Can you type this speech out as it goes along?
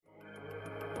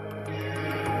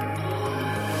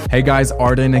Hey guys,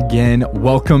 Arden again.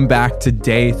 Welcome back to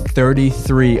day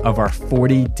 33 of our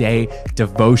 40-day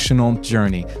devotional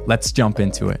journey. Let's jump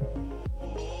into it.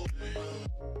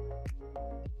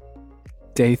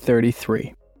 Day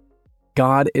 33.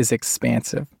 God is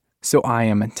expansive, so I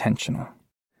am intentional.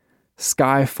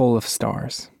 Sky full of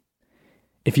stars.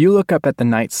 If you look up at the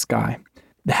night sky,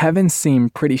 the heavens seem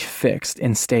pretty fixed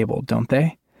and stable, don't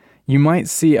they? You might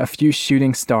see a few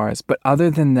shooting stars, but other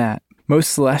than that,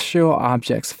 most celestial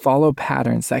objects follow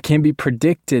patterns that can be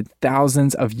predicted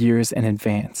thousands of years in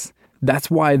advance. That's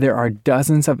why there are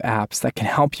dozens of apps that can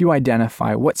help you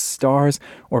identify what stars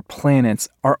or planets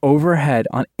are overhead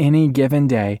on any given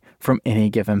day from any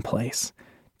given place.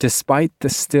 Despite the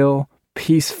still,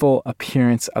 peaceful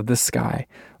appearance of the sky,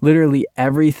 literally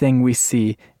everything we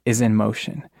see is in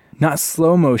motion. Not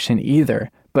slow motion either,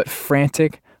 but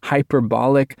frantic,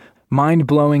 hyperbolic,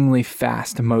 mind-blowingly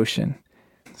fast motion.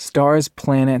 Stars,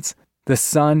 planets, the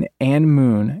sun and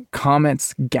moon,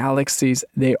 comets, galaxies,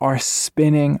 they are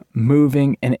spinning,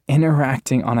 moving, and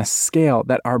interacting on a scale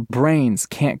that our brains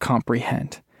can't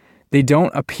comprehend. They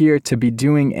don't appear to be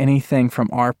doing anything from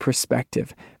our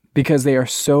perspective because they are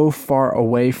so far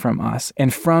away from us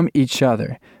and from each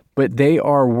other, but they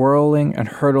are whirling and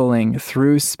hurtling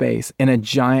through space in a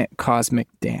giant cosmic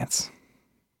dance.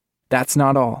 That's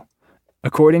not all.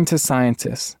 According to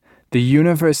scientists, the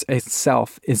universe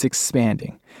itself is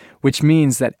expanding, which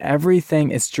means that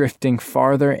everything is drifting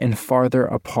farther and farther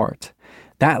apart.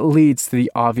 That leads to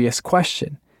the obvious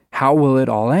question: how will it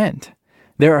all end?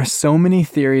 There are so many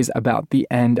theories about the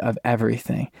end of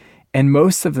everything, and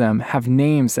most of them have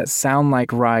names that sound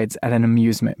like rides at an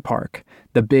amusement park.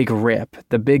 The Big Rip,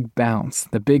 the Big Bounce,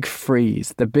 the Big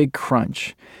Freeze, the Big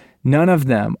Crunch. None of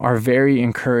them are very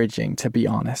encouraging, to be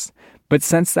honest. But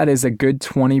since that is a good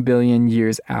 20 billion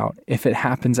years out, if it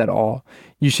happens at all,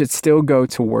 you should still go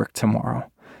to work tomorrow.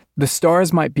 The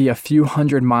stars might be a few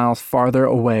hundred miles farther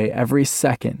away every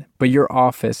second, but your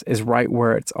office is right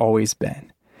where it's always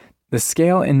been. The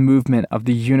scale and movement of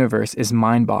the universe is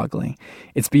mind-boggling.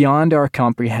 It's beyond our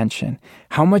comprehension.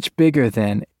 How much bigger,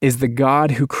 then, is the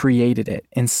God who created it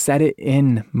and set it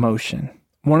in motion?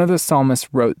 One of the psalmists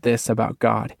wrote this about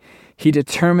God. He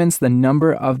determines the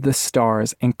number of the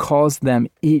stars and calls them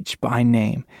each by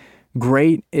name.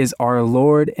 Great is our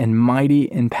Lord and mighty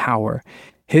in power.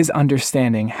 His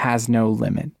understanding has no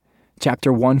limit.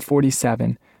 Chapter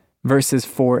 147, verses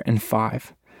 4 and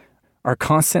 5. Our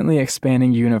constantly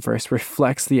expanding universe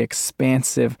reflects the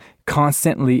expansive,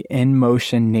 constantly in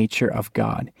motion nature of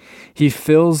God. He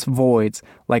fills voids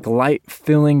like light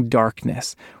filling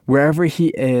darkness. Wherever He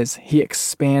is, He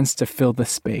expands to fill the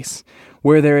space.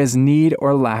 Where there is need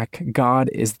or lack, God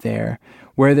is there.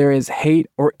 Where there is hate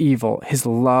or evil, His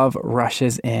love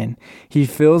rushes in. He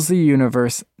fills the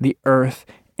universe, the earth,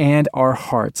 and our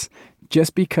hearts.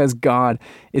 Just because God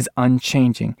is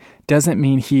unchanging doesn't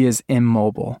mean He is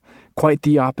immobile. Quite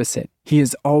the opposite. He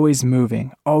is always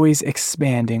moving, always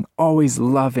expanding, always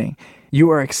loving. You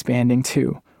are expanding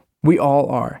too. We all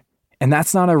are. And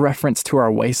that's not a reference to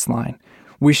our waistline.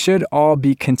 We should all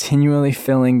be continually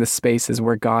filling the spaces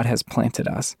where God has planted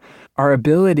us. Our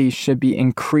abilities should be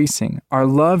increasing. Our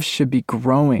love should be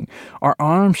growing. Our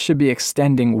arms should be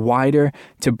extending wider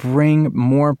to bring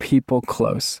more people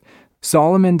close.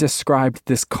 Solomon described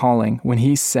this calling when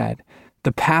he said,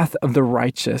 "The path of the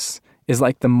righteous is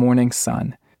like the morning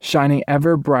sun, shining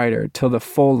ever brighter till the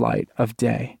full light of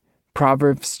day."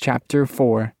 Proverbs chapter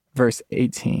 4, verse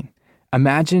 18.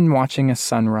 Imagine watching a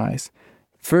sunrise.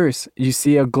 First, you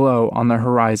see a glow on the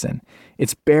horizon.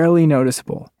 It's barely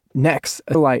noticeable. Next,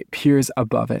 a light peers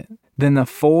above it. Then the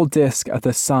full disk of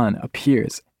the sun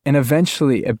appears, and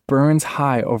eventually it burns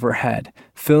high overhead,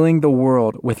 filling the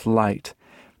world with light.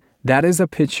 That is a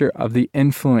picture of the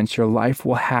influence your life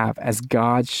will have as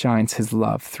God shines His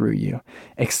love through you,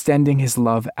 extending His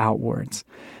love outwards.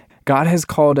 God has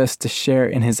called us to share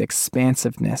in His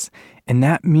expansiveness, and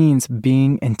that means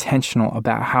being intentional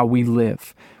about how we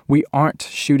live. We aren't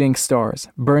shooting stars,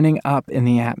 burning up in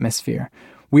the atmosphere.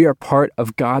 We are part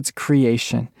of God's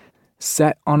creation,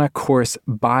 set on a course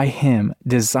by Him,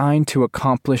 designed to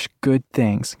accomplish good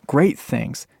things, great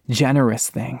things, generous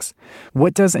things.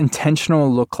 What does intentional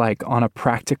look like on a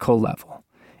practical level?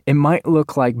 It might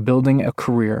look like building a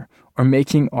career, or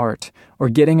making art, or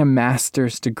getting a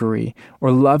master's degree, or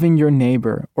loving your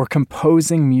neighbor, or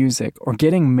composing music, or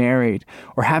getting married,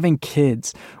 or having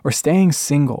kids, or staying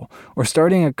single, or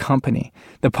starting a company.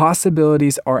 The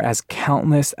possibilities are as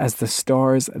countless as the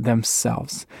stars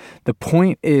themselves. The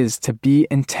point is to be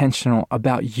intentional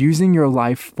about using your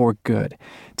life for good,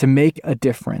 to make a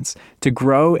difference, to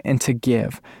grow and to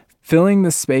give. filling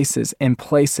the spaces and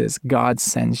places God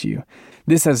sends you.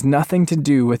 This has nothing to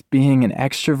do with being an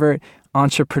extrovert,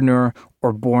 entrepreneur,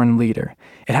 or born leader.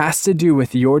 It has to do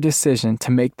with your decision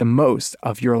to make the most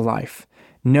of your life.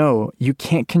 No, you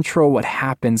can't control what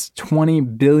happens 20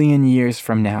 billion years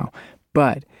from now,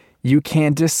 but you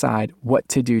can decide what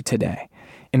to do today.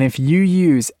 And if you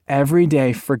use every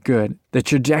day for good, the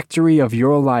trajectory of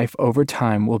your life over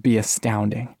time will be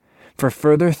astounding. For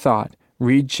further thought,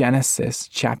 read Genesis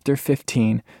chapter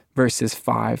 15, verses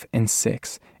 5 and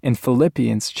 6, and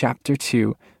Philippians chapter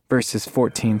 2, verses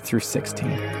 14 through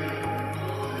 16.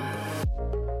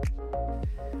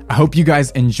 I hope you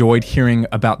guys enjoyed hearing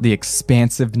about the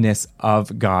expansiveness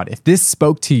of God. If this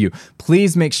spoke to you,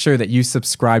 please make sure that you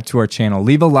subscribe to our channel.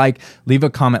 Leave a like, leave a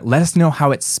comment. Let us know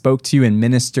how it spoke to you and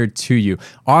ministered to you.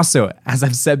 Also, as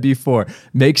I've said before,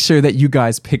 make sure that you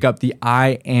guys pick up the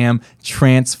I Am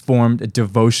Transformed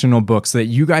devotional book so that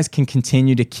you guys can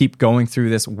continue to keep going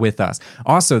through this with us.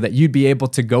 Also, that you'd be able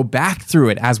to go back through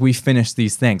it as we finish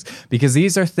these things, because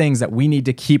these are things that we need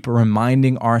to keep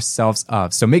reminding ourselves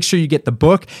of. So make sure you get the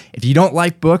book. If you don't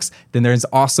like books, then there's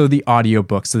also the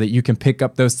audiobook so that you can pick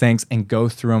up those things and go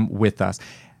through them with us.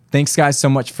 Thanks, guys, so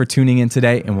much for tuning in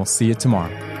today, and we'll see you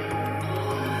tomorrow.